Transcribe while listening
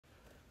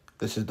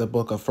This is the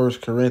book of 1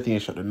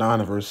 Corinthians chapter 9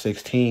 and verse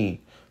 16.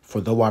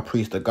 For though I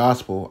preach the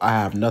gospel, I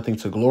have nothing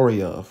to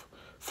glory of,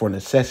 for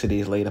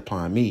necessity is laid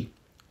upon me.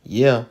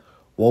 Yeah,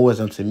 woe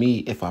is unto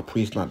me if I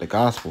preach not the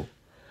gospel.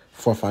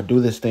 For if I do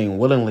this thing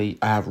willingly,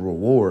 I have a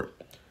reward.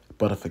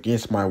 But if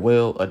against my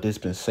will, a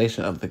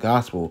dispensation of the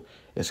gospel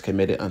is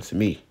committed unto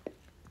me.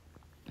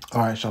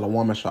 All right,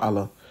 shalom,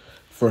 inshallah.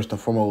 First and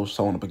foremost,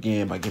 I want to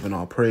begin by giving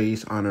all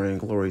praise, honor, and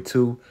glory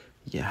to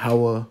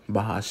YAHAWAH,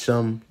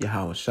 BAHASHAM,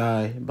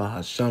 YAHAWASHI,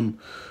 BAHASHAM,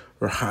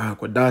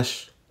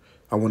 YAHAWADAH.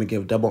 I want to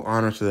give double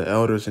honor to the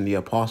elders and the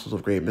apostles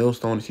of Great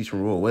Millstone to teach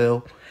and rule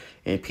well,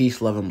 and peace,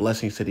 love, and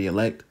blessings to the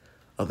elect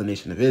of the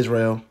nation of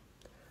Israel.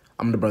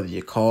 I'm the brother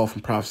Yakal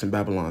from Prophets in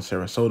Babylon,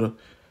 Sarasota,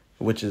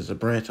 which is a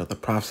branch of the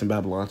Prophets in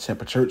Babylon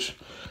Temple Church.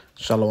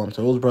 Shalom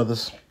to those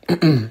brothers.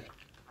 And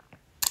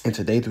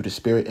today, through the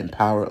spirit and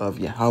power of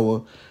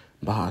Yahawah,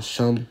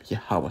 BAHASHAM,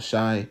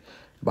 YAHAWASHI,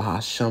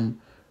 BAHASHAM,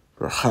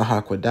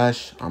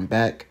 RAAHWABAN, I'm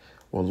back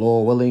with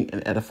Lord willing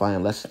and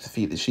edifying lessons to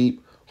feed the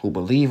sheep who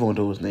believe on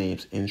those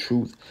names in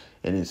truth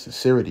and in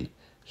sincerity.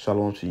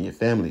 Shalom to your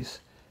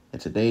families.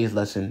 And today's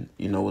lesson,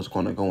 is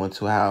going to go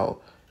into how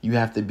you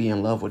have to be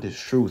in love with this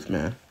truth,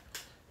 man.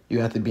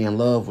 You have to be in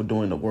love with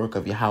doing the work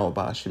of Yahawah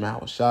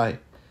BAHASHAM.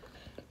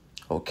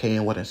 Okay,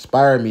 and what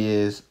inspired me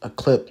is a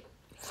clip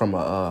from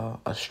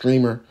a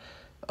streamer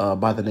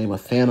by the name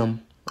of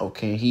Phantom.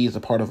 Okay, he's a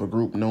part of a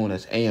group known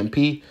as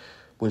AMP,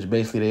 which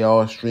basically they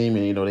all stream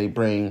and, they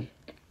bring,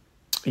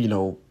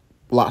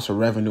 lots of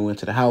revenue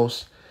into the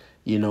house,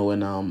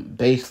 and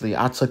basically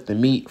I took the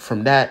meat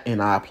from that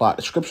and I applied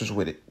the scriptures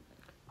with it,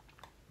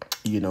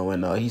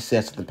 and he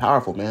said something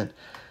powerful, man.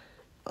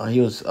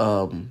 He was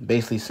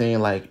basically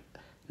saying, like,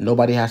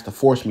 nobody has to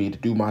force me to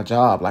do my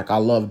job. Like, I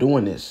love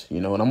doing this,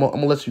 and I'm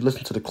gonna let you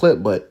listen to the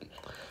clip. But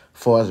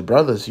for us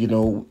brothers,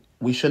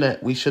 we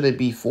shouldn't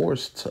be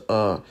forced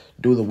to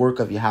do the work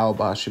of Yahawah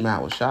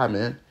BAHASHAM,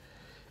 man.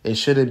 It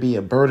shouldn't be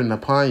a burden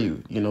upon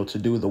you, to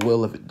do the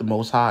will of the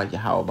Most High,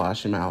 Yahawah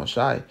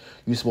BAHASHAM.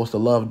 You're supposed to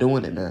love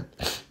doing it, man.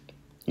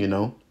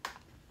 You're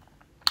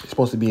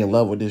supposed to be in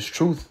love with this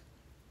truth.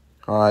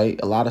 All right.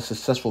 A lot of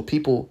successful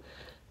people,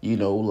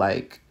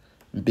 like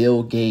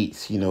Bill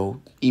Gates,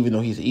 even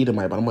though he's an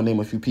Edomite, but I'm going to name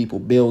a few people.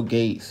 Bill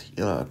Gates,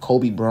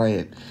 Kobe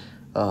Bryant,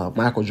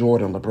 Michael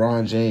Jordan,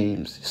 LeBron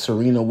James,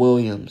 Serena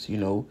Williams,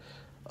 Jeff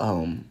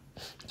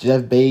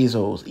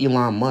Bezos,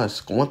 Elon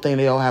Musk. One thing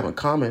they all have in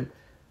common,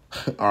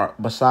 are,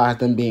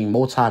 besides them being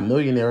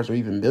multi-millionaires or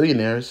even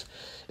billionaires,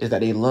 is that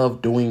they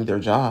love doing their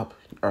job.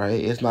 All right,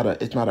 it's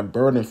not a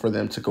burden for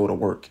them to go to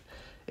work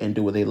and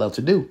do what they love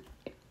to do.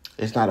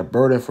 It's not a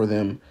burden for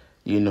them,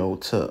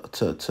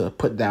 to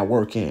put that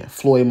work in.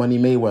 Floyd Money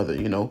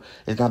Mayweather,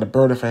 it's not a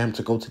burden for him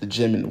to go to the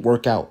gym and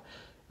work out.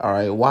 All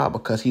right, why?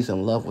 Because he's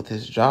in love with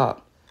his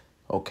job.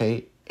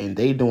 Okay, and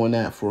they doing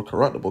that for a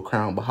corruptible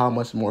crown, but how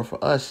much more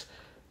for us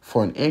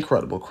for an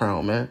incorruptible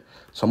crown, man?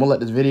 So I'm gonna let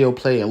this video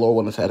play, and Lord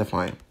willing to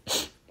edify him.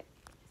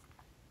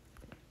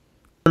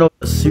 I know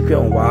the secret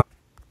on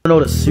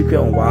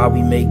why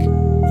we make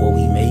what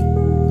we make,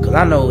 because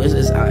I know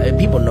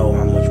people know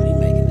how much we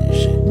making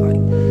this shit. Like,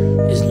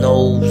 it's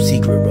no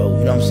secret, bro.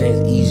 You know what I'm saying?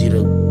 It's easy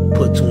to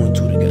put two and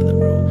two together,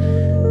 bro.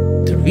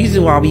 The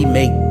reason why we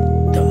make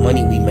the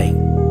money we make,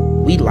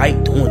 we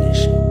like doing this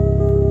shit.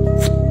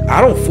 I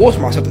don't force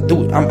myself to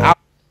do it. I'm out.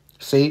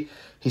 See,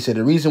 he said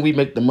the reason we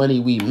make the money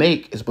we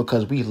make is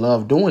because we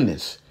love doing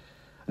this.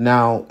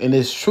 Now, in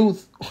this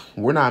truth,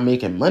 we're not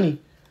making money,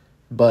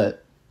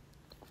 but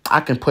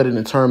I can put it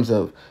in terms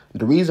of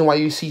the reason why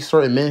you see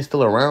certain men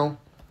still around.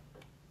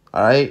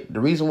 All right. The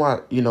reason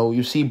why,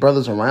 you see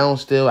brothers around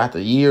still after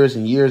years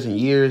and years and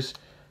years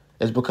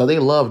is because they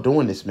love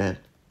doing this, man.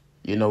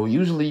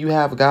 Usually you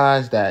have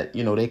guys that,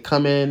 they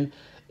come in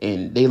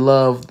and they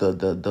love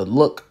the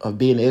look of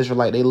being an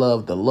Israelite. They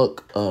love the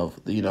look of,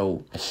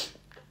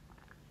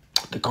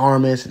 the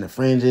garments and the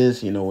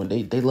fringes, and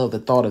they love the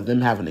thought of them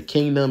having a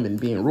kingdom and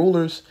being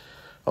rulers.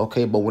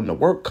 Okay, but when the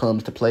work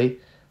comes to play,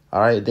 all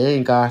right,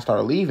 then guys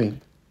start leaving,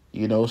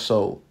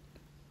 so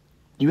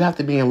you have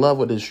to be in love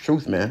with this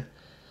truth, man.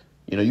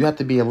 You have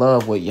to be in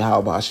love with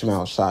Yahawah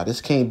BAHASHAM.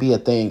 This can't be a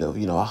thing of,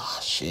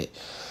 shit,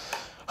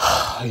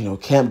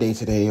 camp day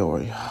today, or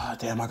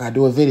damn, I got to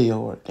do a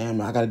video, or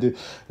damn, I got to do.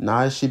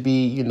 Nah, it should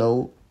be,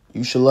 you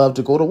should love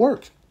to go to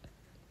work.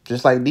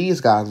 Just like these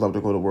guys love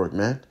to go to work,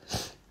 man.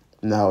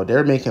 Now,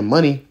 they're making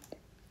money.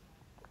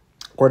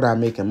 We're not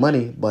making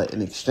money, but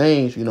in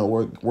exchange,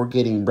 we're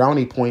getting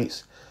brownie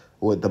points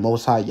with the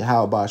Most High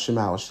Yahawah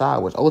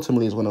BAHASHAM, which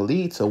ultimately is going to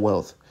lead to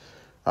wealth.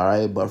 All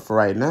right, but for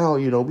right now,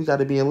 we got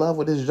to be in love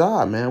with this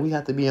job, man. We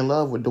have to be in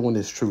love with doing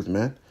this truth,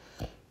 man.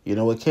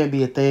 It can't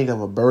be a thing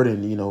of a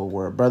burden,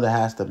 where a brother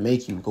has to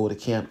make you go to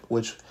camp,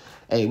 which,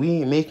 hey, we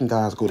ain't making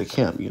guys go to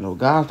camp.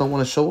 Guys don't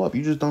want to show up.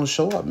 You just don't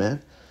show up,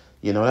 man.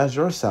 That's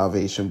your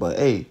salvation. But,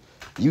 hey,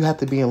 you have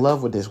to be in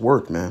love with this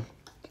work, man.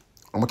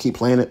 I'm going to keep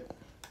playing it.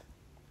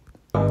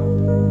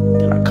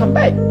 Then I come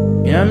back.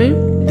 You know what I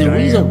mean? The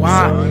reason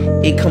why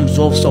it comes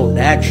off so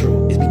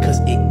natural is because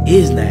it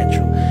is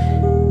natural.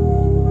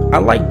 I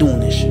like doing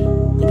this shit.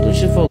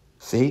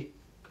 See?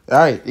 All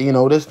right, you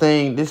know, this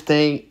thing,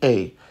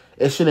 hey,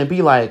 it shouldn't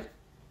be like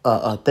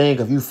a thing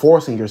of you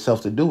forcing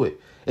yourself to do it.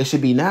 It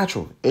should be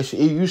natural.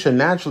 You should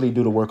naturally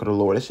do the work of the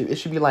Lord. It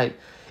should be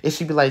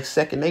like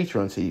second nature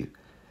unto you.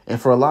 And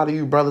for a lot of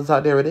you brothers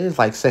out there, it is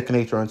like second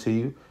nature unto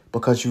you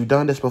because you've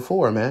done this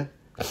before, man.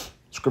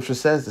 Scripture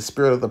says the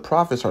spirit of the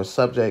prophets are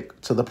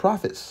subject to the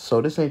prophets.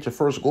 So this ain't your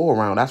first go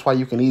around. That's why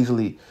you can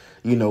easily,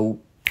 you know,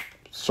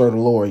 serve the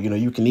Lord. You know,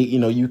 you can eat, you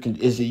know,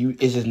 it's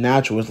just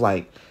natural. It's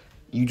like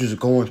you just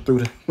going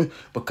through the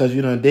because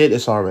you done did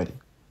this already.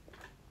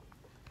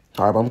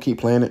 All right, but I'm gonna keep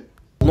playing it.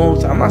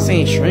 I'm not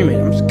saying streaming.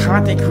 I'm just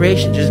content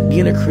creation, just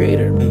being a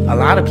creator. A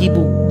lot of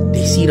people,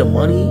 they see the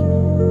money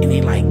and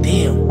they like,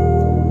 damn,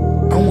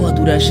 I want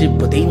to do that shit,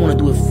 but they want to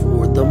do it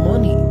for the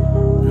money,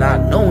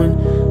 not knowing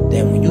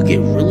that when you get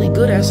really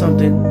good at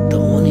something, the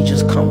money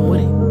just come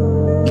with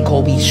it.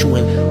 Kobe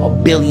shooting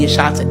 1 billion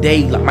shots a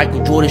day, like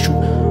Michael Jordan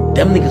shoot.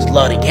 Them niggas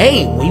love the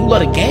game. When you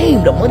love the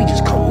game, the money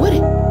just come with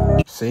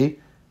it. See,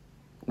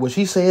 which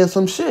he's saying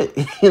some shit,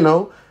 you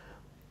know.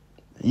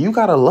 You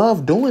gotta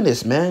love doing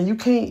this, man. You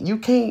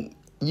can't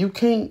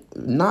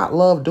not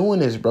love doing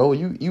this, bro.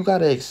 You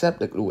gotta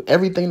accept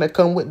everything that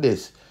come with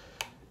this.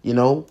 You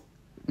know,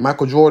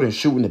 Michael Jordan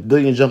shooting 1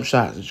 billion jump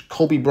shots.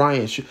 Kobe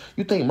Bryant.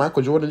 You think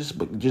Michael Jordan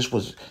just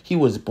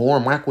was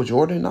born Michael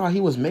Jordan? No,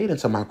 he was made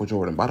into Michael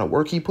Jordan by the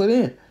work he put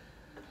in.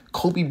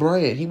 Kobe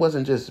Bryant, he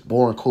wasn't just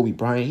born Kobe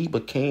Bryant. He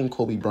became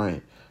Kobe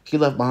Bryant. He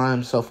left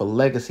behind himself a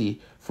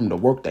legacy from the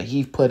work that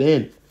he put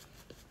in.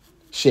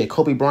 Shit,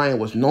 Kobe Bryant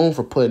was known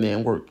for putting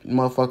in work.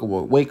 Motherfucker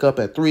would wake up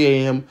at 3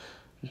 a.m.,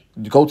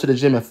 go to the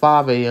gym at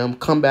 5 a.m.,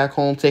 come back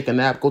home, take a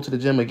nap, go to the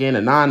gym again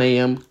at 9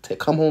 a.m.,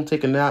 come home,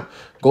 take a nap,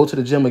 go to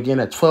the gym again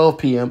at 12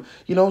 p.m.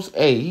 You know,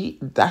 hey,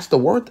 that's the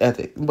work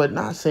ethic. But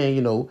not saying,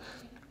 you know,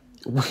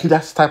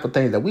 that's the type of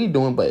things that we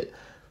doing, but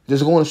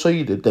just going to show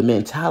you the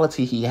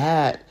mentality he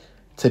had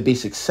to be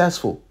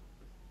successful,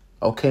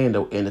 okay, in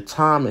the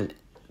time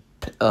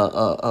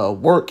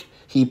and work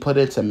he put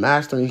into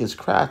mastering his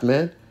craft,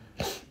 man.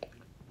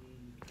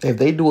 If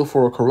they do it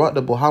for a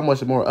corruptible, how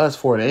much more us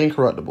for an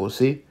incorruptible,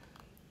 see?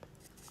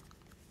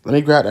 Let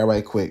me grab that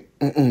right quick.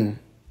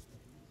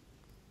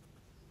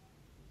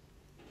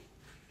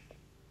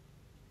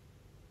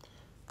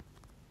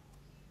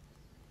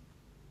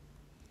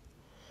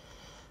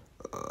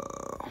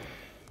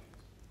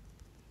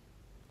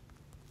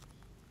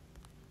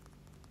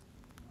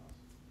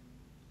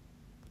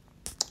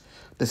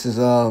 This is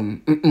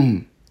 1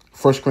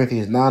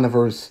 Corinthians 9 and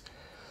verse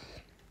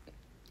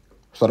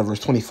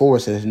 24. It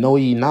says, know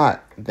ye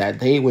not that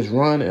they which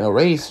run in a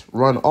race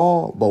run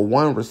all, but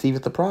one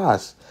receiveth the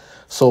prize.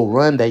 So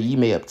run that ye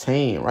may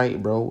obtain,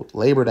 right, bro?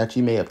 Labor that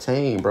ye may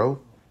obtain, bro.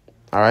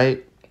 All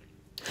right.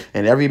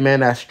 And every man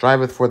that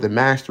striveth for the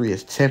mastery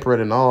is temperate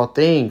in all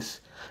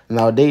things.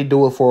 Now they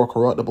do it for a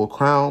corruptible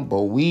crown,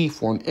 but we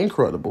for an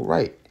incorruptible,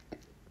 right?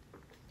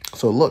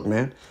 So look,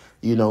 man,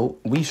 you know,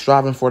 we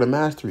striving for the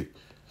mastery.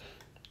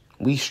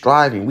 We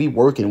striving, we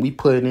working, we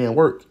putting in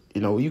work. You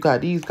know, you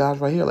got these guys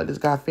right here, like this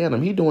guy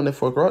Phantom. He doing it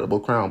for a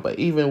corruptible crown, but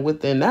even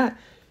within that,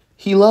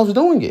 he loves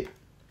doing it.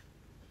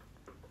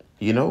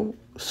 You know,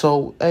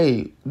 so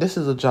hey, this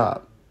is a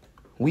job.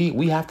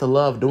 We have to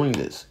love doing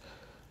this.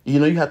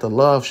 You know, you have to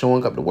love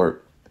showing up to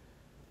work,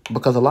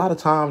 because a lot of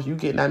times you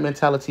get in that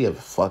mentality of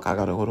fuck, I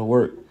gotta go to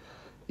work.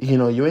 You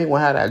know, you ain't gonna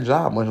have that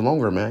job much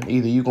longer, man.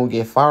 Either you gonna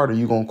get fired or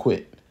you gonna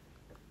quit.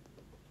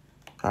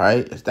 All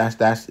right, that's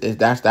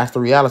the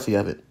reality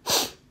of it.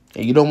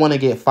 And you don't want to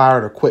get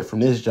fired or quit from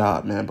this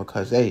job, man,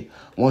 because, hey,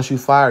 once you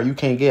fire, you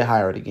can't get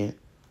hired again,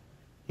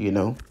 you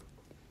know?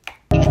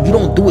 You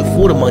don't do it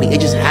for the money.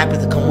 It just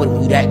happens to come with it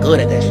when you're that good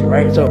at that shit,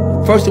 right?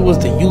 So first it was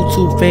the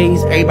YouTube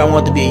phase. Everybody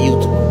wanted to be a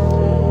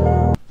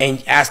YouTuber.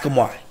 And ask them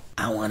why.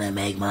 I want to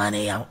make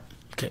money out.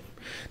 Okay.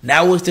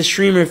 Now it's the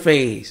streamer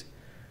phase.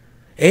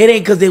 It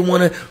ain't because they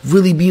want to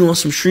really be on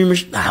some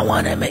streamers. I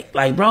want to make,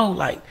 like, bro,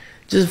 like,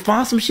 just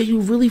find some shit you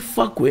really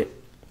fuck with,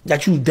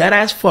 that you dead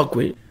ass fuck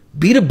with.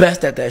 Be the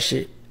best at that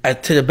shit,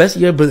 to the best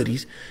of your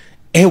abilities,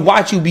 and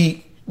watch you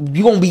be.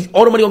 You gonna be,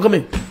 all the money gonna come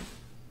in.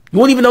 You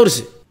won't even notice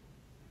it.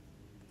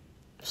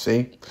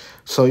 See,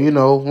 so you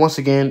know, once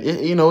again,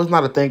 you know, it's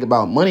not a thing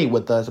about money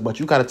with us,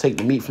 but you got to take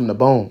the meat from the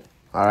bone.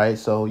 All right,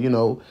 so you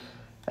know,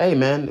 hey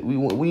man,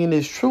 we in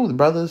this truth,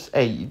 brothers.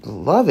 Hey,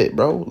 love it,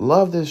 bro.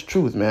 Love this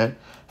truth, man.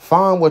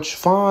 Find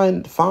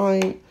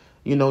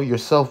you know,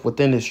 yourself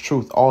within this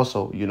truth.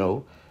 Also, you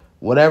know,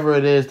 whatever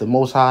it is the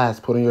Most High has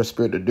put in your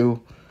spirit to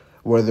do.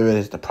 Whether it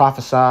is to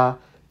prophesy,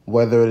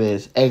 whether it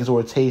is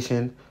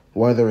exhortation,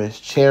 whether it's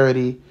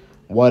charity,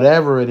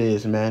 whatever it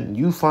is, man,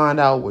 you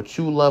find out what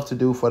you love to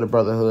do for the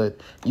brotherhood.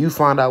 You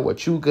find out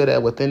what you good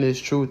at within this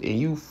truth, and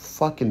you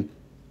fucking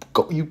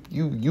go. You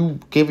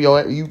give it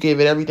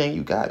everything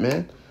you got,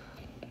 man.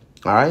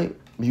 All right,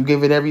 you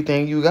give it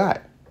everything you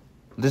got.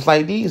 Just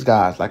like these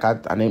guys, like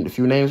I named a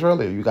few names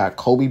earlier. You got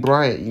Kobe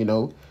Bryant. You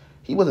know,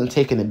 he wasn't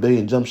taking 1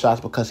 billion jump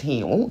shots because he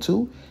ain't want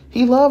to.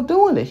 He loved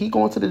doing it. He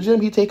going to the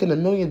gym. He taking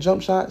 1 million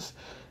jump shots.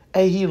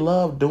 Hey, he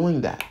loved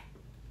doing that.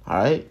 All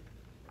right.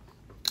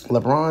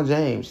 LeBron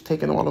James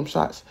taking all them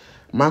shots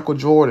Michael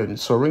Jordan,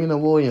 Serena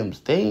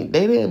Williams, they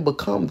didn't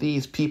become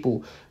these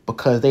people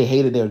because they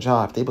hated their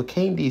jobs. They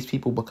became these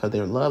people because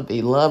they love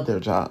their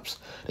jobs.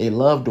 They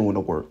love doing the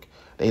work.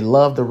 They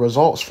love the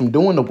results from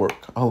doing the work.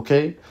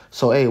 Okay,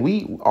 so hey,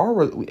 we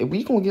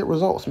gonna get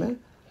results, man.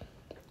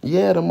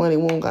 Yeah, the money,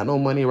 we don't got no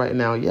money right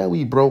now. Yeah,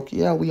 we broke.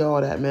 Yeah, we all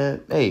that,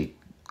 man. Hey,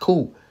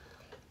 cool.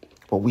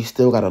 But we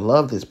still gotta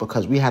love this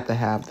because we have to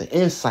have the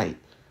insight.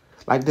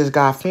 Like this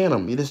guy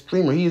Phantom, this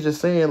streamer, he's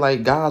just saying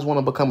like guys want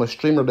to become a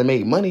streamer to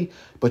make money,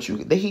 but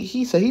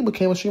he said he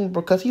became a streamer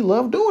because he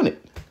loved doing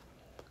it.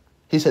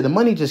 He said the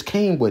money just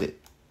came with it.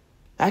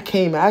 I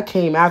came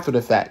after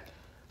the fact.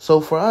 So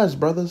for us,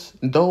 brothers,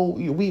 though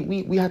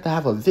we have to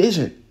have a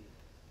vision.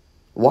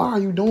 Why are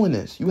you doing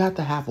this? You have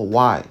to have a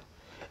why.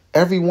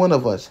 Every one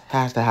of us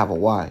has to have a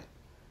why.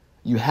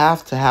 You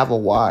have to have a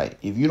why.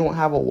 If you don't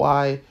have a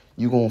why,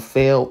 you're going to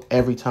fail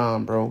every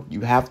time, bro.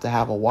 You have to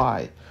have a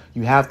why.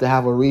 You have to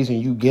have a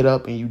reason you get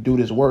up and you do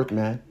this work,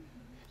 man.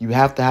 You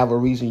have to have a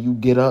reason you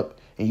get up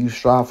and you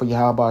strive for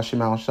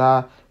Yahawah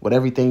Shah with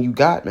everything you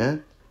got,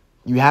 man.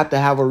 You have to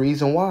have a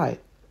reason why.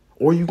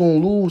 Or you're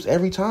going to lose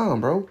every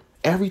time, bro.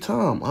 Every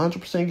time.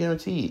 100%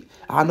 guaranteed.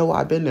 I know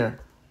I've been there.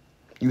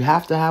 You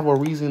have to have a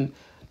reason.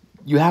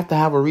 You have to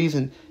have a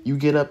reason you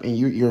get up and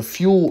you're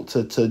fueled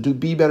to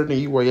be better than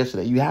you were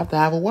yesterday. You have to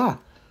have a why.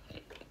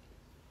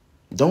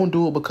 Don't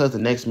do it because the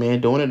next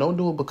man doing it. Don't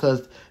do it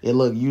because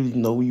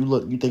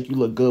you think you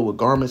look good with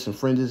garments and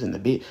fringes and the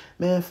beat.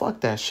 Man, fuck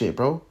that shit,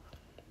 bro.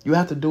 You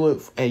have to do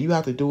it. Hey, you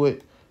have to do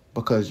it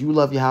because you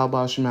love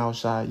Yahawah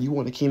Shah. You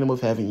want the kingdom of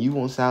heaven. You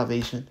want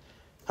salvation.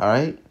 All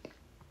right.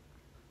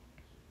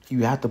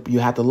 You have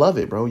to love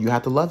it, bro. You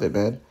have to love it,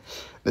 man.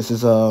 This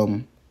is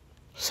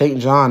St.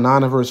 John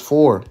 9 and verse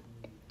 4.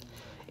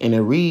 And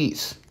it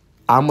reads,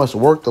 I must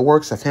work the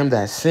works of him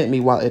that sent me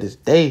while it is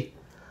day.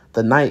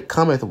 The night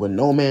cometh when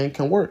no man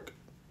can work.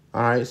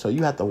 All right, so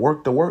you have to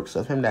work the works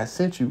of him that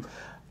sent you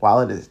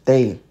while it is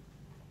day.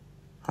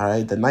 All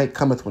right, the night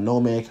cometh when no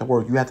man can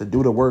work. You have to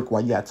do the work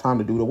while you have time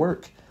to do the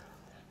work.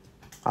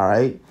 All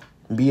right,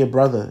 be a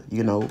brother,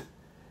 you know.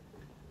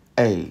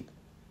 Hey,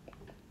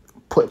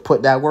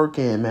 put that work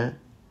in, man.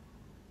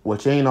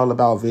 Which ain't all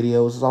about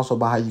videos. It's also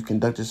about how you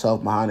conduct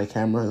yourself behind the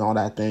camera and all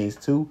that things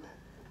too.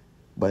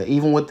 But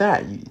even with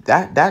that,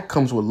 that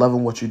comes with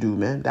loving what you do,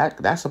 man.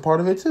 That's a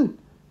part of it too.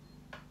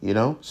 You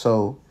know,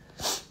 so,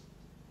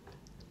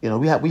 you know,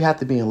 we have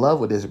to be in love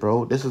with this,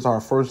 bro. This is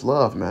our first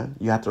love, man.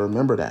 You have to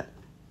remember that.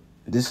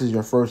 This is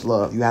your first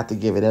love. You have to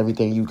give it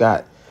everything you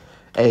got.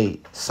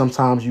 Hey,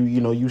 sometimes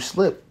you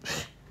slip.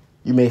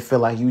 You may feel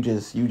like you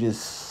just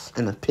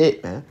in a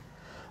pit, man.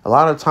 A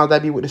lot of times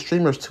that be with the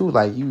streamers too.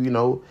 Like you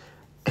know,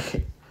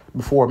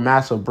 before a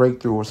massive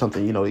breakthrough or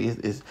something, you know,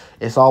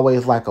 it's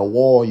always like a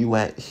wall you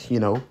at,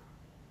 you know,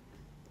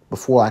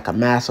 before like a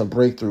massive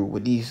breakthrough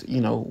with these, you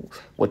know,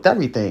 with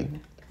everything.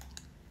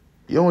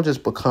 You don't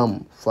just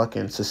become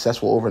fucking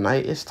successful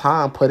overnight. It's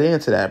time put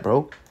into that,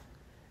 bro.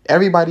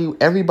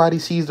 Everybody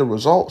sees the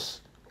results.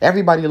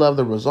 Everybody love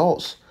the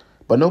results.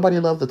 But nobody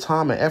love the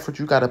time and effort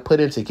you got to put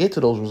in to get to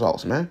those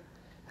results, man.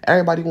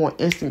 Everybody want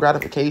instant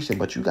gratification,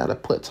 but you got to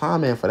put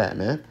time in for that,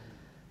 man.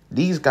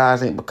 These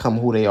guys ain't become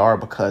who they are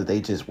because they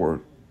just were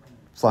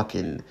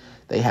fucking,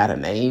 they had a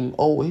name.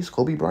 Oh, he's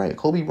Kobe Bryant.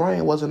 Kobe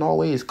Bryant wasn't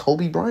always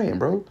Kobe Bryant,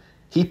 bro.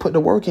 He put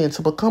the work in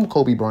to become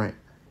Kobe Bryant.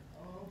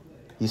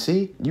 You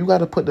see, you got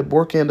to put the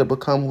work in to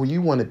become who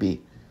you want to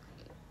be.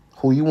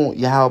 Who you want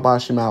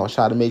Yahawah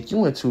Shah to make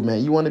you into,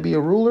 man. You want to be a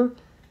ruler?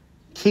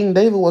 King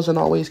David wasn't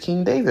always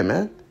King David,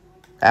 man.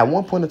 At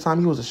one point in time,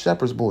 he was a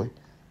shepherd's boy.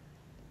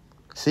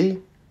 See?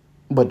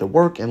 But the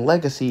work and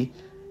legacy,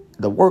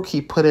 the work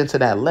he put into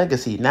that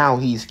legacy, now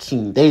he's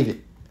King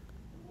David.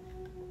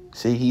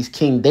 See, he's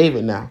King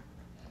David now.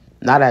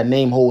 Now that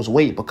name holds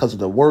weight because of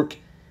the work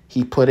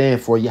he put in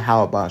for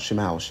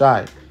Yahawah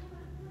Shah.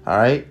 All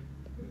right?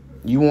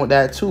 You want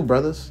that too,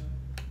 brothers.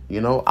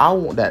 You know, I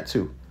want that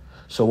too.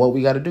 So what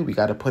we got to do, we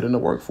got to put in the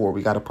work for it.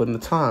 We got to put in the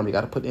time. We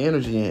got to put the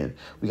energy in.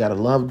 We got to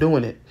love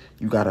doing it.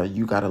 You got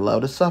to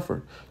love to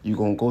suffer. You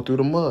going to go through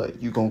the mud.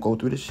 You going to go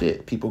through the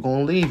shit. People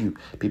going to leave you.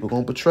 People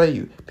going to betray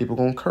you. People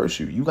going to curse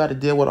you. You got to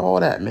deal with all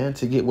that, man,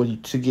 to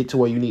get to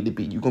where you need to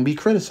be. You're going to be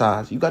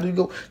criticized. You got to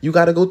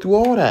go through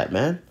all that,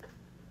 man,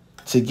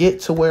 to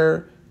get to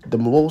where the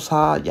Most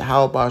High,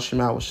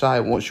 Yahawah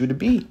Shah wants you to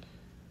be.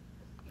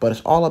 But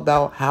it's all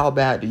about how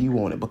bad do you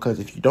want it. Because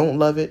if you don't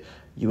love it,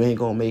 you ain't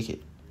going to make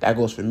it. That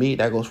goes for me.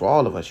 That goes for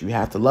all of us. You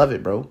have to love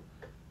it, bro.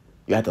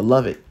 You have to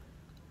love it.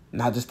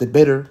 Not just the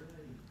bitter.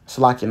 It's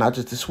like not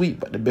just the sweet,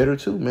 but the bitter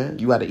too, man.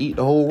 You got to eat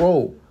the whole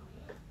roll.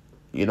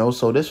 You know,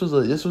 so this was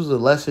a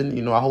lesson.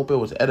 You know, I hope it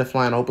was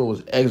edifying. I hope it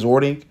was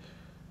exhorting.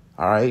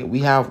 All right. We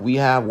have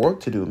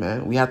work to do,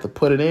 man. We have to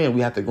put it in.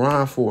 We have to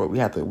grind for it. We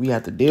have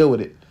to deal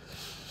with it.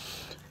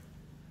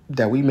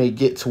 That we may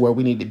get to where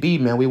we need to be,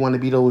 man. We want to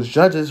be those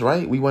judges,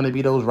 right? We want to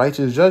be those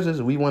righteous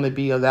judges. We want to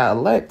be of that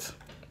elect.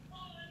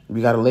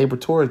 We got to labor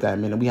towards that,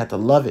 man. And we have to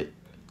love it.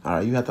 All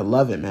right. You have to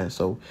love it, man.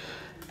 So,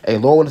 hey,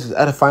 Lord, this is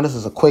edifying. This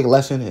is a quick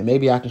lesson. And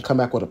maybe I can come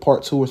back with a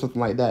part 2 or something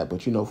like that.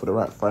 But, you know, for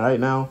right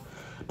now,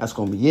 That's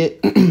going to be it.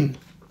 I'm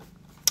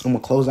going to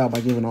close out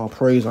by giving all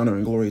praise, honor,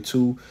 and glory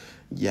to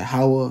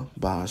Yahawah,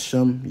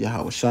 BAHASHAM,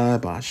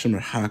 YAHAWASHI, BAHASHAM,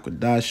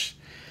 HAKWADASH.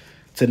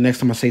 Till the next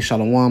time I say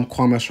Shalom,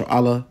 Kwame,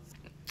 Allah,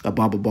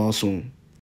 Ababa Balsoon.